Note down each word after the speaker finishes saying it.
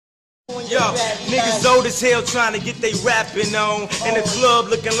Yo, niggas old as hell trying to get they rapping on. In the club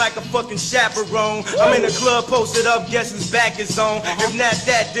looking like a fucking chaperone. I'm in the club posted up, guess whose back is on. If not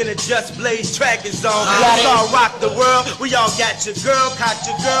that, then a Just Blaze track is on. It's all rock the world, we all got your girl. Caught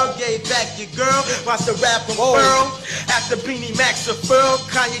your girl, gave back your girl. Watch the rap unfurl. After Beanie Max a furl,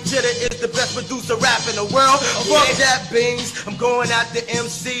 Kanye Jitter is the best producer rap in the world. Fuck that Beans, I'm going out to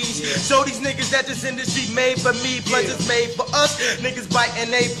MCs. Show these niggas that this industry made for me, plus it's made for us. Niggas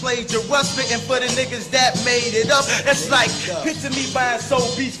biting, they played your rust, spitting for the niggas that made it up. It's like, picture me buying soul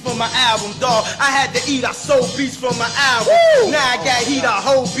beats for my album, dawg. I had to eat, I sold beats for my album. Now I got heat, I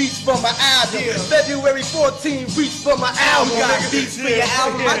hold beats for my album. February 14, beats for my album. You got beats for your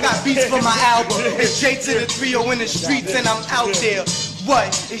album, I got beats for my album. It's J to the 3-0 in the streets and I'm out there.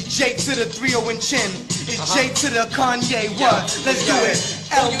 What? It's J to the 3-0 in Chin. It's J to the Kanye. What? Let's do it.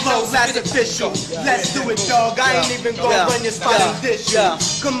 Elbow, that's official. Let's do it, dog. I ain't even gonna run your spot on this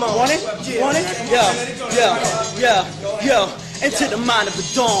shit. Come on. Want it? Want it? Yo. Into the mind of the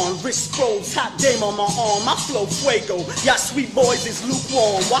dawn, wrist froze, hot dame on my arm, my flow fuego. Y'all sweet boys is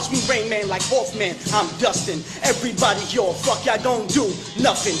lukewarm. Watch me Rain Man like Wolfman, I'm Dustin. Everybody yo, fuck y'all don't do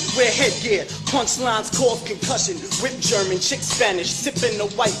nothing. Wear headgear, punchlines cause concussion. Whip German, chick Spanish, sipping the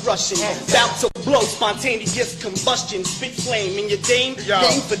white Russian. Bout to blow, spontaneous combustion. Spit flame in your dame,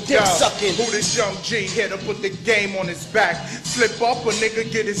 game for dick sucking. Who this young G here to put the game on his back? Slip up, a nigga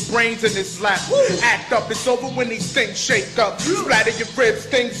get his brains in his lap. Act up, it's over when these things shake up. Splatter your ribs,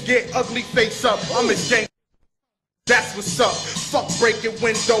 things get ugly, face up. I'm a gang. That's what's up. Fuck breaking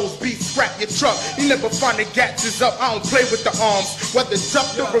windows, beat scrap your truck. You never find the gats is up. I don't play with the arms. Whether it's up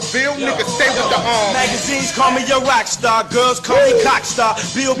to reveal, nigga stay with the arms. Magazines call me your rock star, girls call me cock star,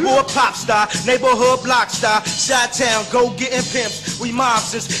 Billboard pop star, neighborhood block star, Chi-Town go getting pimps. We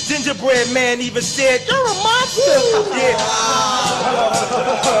monsters. Gingerbread man even said you're a monster.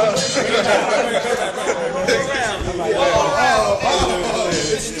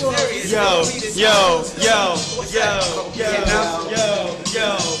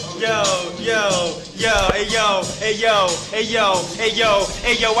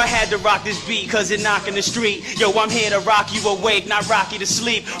 Hey yo, I had to rock this beat cause it knock in the street. Yo, I'm here to rock you awake, not rock you to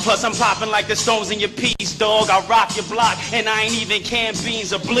sleep. Plus I'm popping like the stones in your piece, dog. I rock your block and I ain't even canned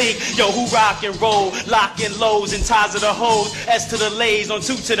beans or bleak. Yo, who rock and roll, locking lows and ties of the hoes, S to the lays on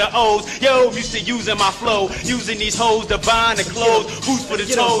 2 to the O's. Yo, used to using my flow, using these hoes to bind the clothes, boots for the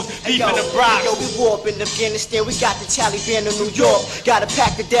toes, deep in the Bronx. Yo, we war up in Afghanistan, we got the Taliban in New York. Gotta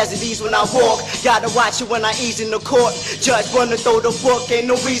pack the desert ease when I walk, gotta watch it when I ease in the court. Judge wanna throw the book, ain't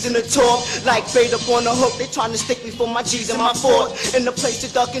no reason to talk. Like bait up on the hook, they tryna stick me for my G's and my fort. In the place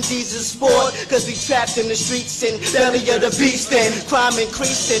to duck and D's is sport, cause we trapped in the streets and belly of the beast and crime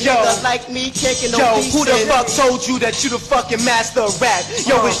increasing. Nigga like me taking no beast. Who the fuck told you that you the fucking master of rap?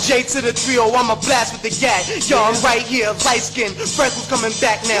 Yo, it's J to the 3-0, I'm a blast with the gat. Yo, I'm right here, light skin, freckles coming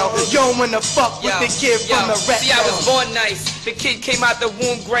back now. Yo, when the fuck with the kid from the rap. See, I was born nice, the kid came out the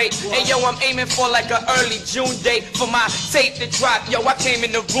womb great. And yo, I'm aiming for like an early June date for my tape to drop. Yo, I came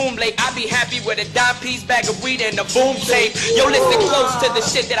in the room late, I be happy with a dime piece, bag of weed and a boom tape. Yo, listen close to the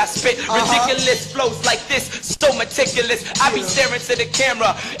shit that I spit. Ridiculous flows like this, so meticulous. I be staring to the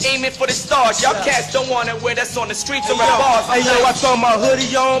camera, aiming for the stars. Y'all cats don't want it with us on the streets or at bars. Hey yo, I throw my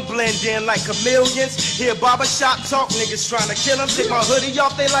hoodie on, blend in like chameleons. Hear barbershop talk, niggas trying to kill him. Take my hoodie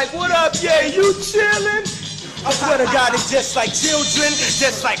off, they like, what up, yeah, you chillin'? I swear to God, it's just like children,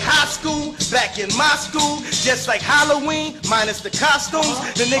 just like high school, back in my school, just like Halloween, minus the costumes.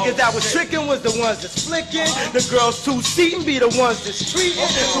 The niggas that was tricking was the ones that's flicking. The girls two-seating be the ones that's treating.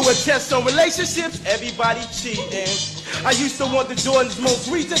 Do a test on relationships, everybody cheating. I used to want the Jordans most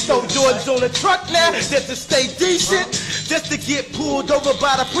recent, throw Jordans on the truck now, just to stay decent, just to get pulled over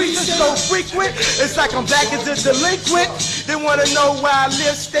by the preacher so frequent. It's like I'm back as a delinquent. They wanna know why I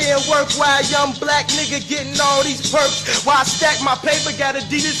live, stay and work, why a young black nigga getting all these perks. Why I stack my paper, got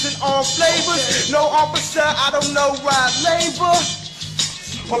Adidas in all flavors. No officer, I don't know why I labor.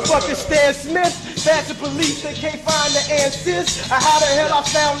 Or fucking Stan Smith, fashion police, they can't find the answers. How the hell I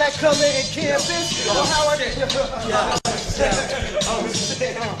found that color in campus? Or how I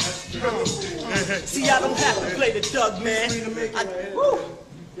See, I don't have to play the Doug, man.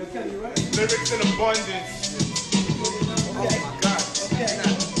 Lyrics in abundance. Oh my God.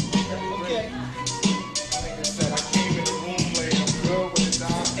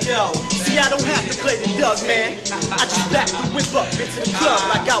 Yo, see, I don't have to play the Doug, man. I just back the whip up into the club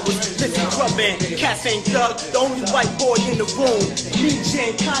like I was Mr. Grub, man. Cats ain't Doug, the only white boy in the room.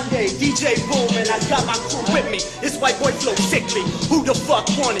 MCJIN, Kanye, DJ Boom, and I got my crew with me. This white boy flow sickly. Who the fuck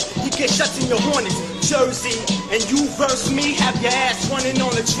want it? You get shots in your hornets. Jersey, and you verse me, have your ass running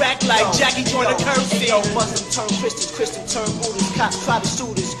on the track like Jackie joined a curse. Yo, Muslim turn Christians, Christian turn Buddhists, cops try to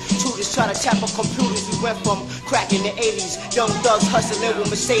shoot us, tutors try to tap our computers. We went from crack in the 80s, young thugs hustling with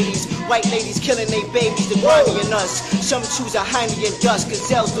Mercedes, white ladies killing their babies, the grimy in us. Some choose a Heine and dust,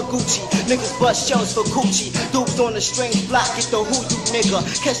 gazelles for Gucci, niggas bust shells for Gucci, dupes on the strings block, get the who you nigga.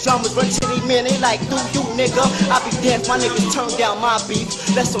 Catch dramas run to they men, they like do you nigga. I be damned, my niggas turn down my beef.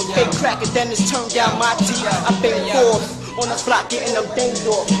 Let's on fake crack and then it's turn down my teeth. I been forth on the block getting them things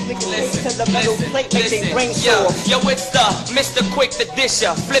off. Niggas to the metal plate make they brains off. Yo, it's the Mr. Quick the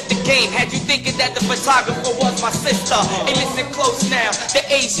Disher. Flip the game, had you thinking that the photographer was my sister. Hey, listen close now, the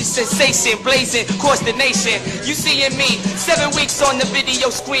Asian sensation blazing across the nation. You seeing me 7 weeks on the video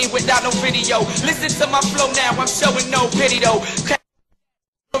screen without no video. Listen to my flow now, I'm showing no pity though.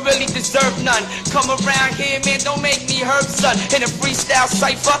 Don't really deserve none. Come around here, man, don't make me hurt, son. In a freestyle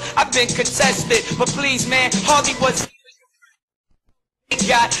cypher, I've been contested, but please, man, Hollywood's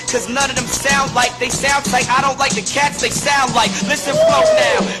got, cause none of them sound like they sound like. I don't like the cats they sound like. Listen flow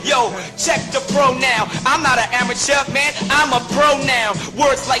now, yo, check the pro now. I'm not an amateur, man, I'm a pro now.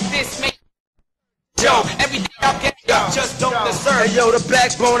 Words like this, man, yo, everything I get, just don't deserve. Hey yo, the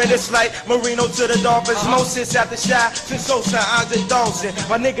backbone of this light, Marino to the Dolphins, Moses after Shy, to Sosa, Andre Dawson.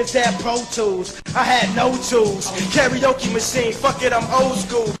 My niggas had Pro Tools, I had no tools. Karaoke machine, fuck it, I'm old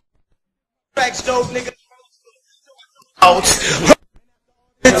school. Back stove, nigga.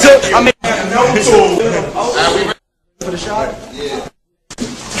 I mean, no tools. For the shot? Yeah.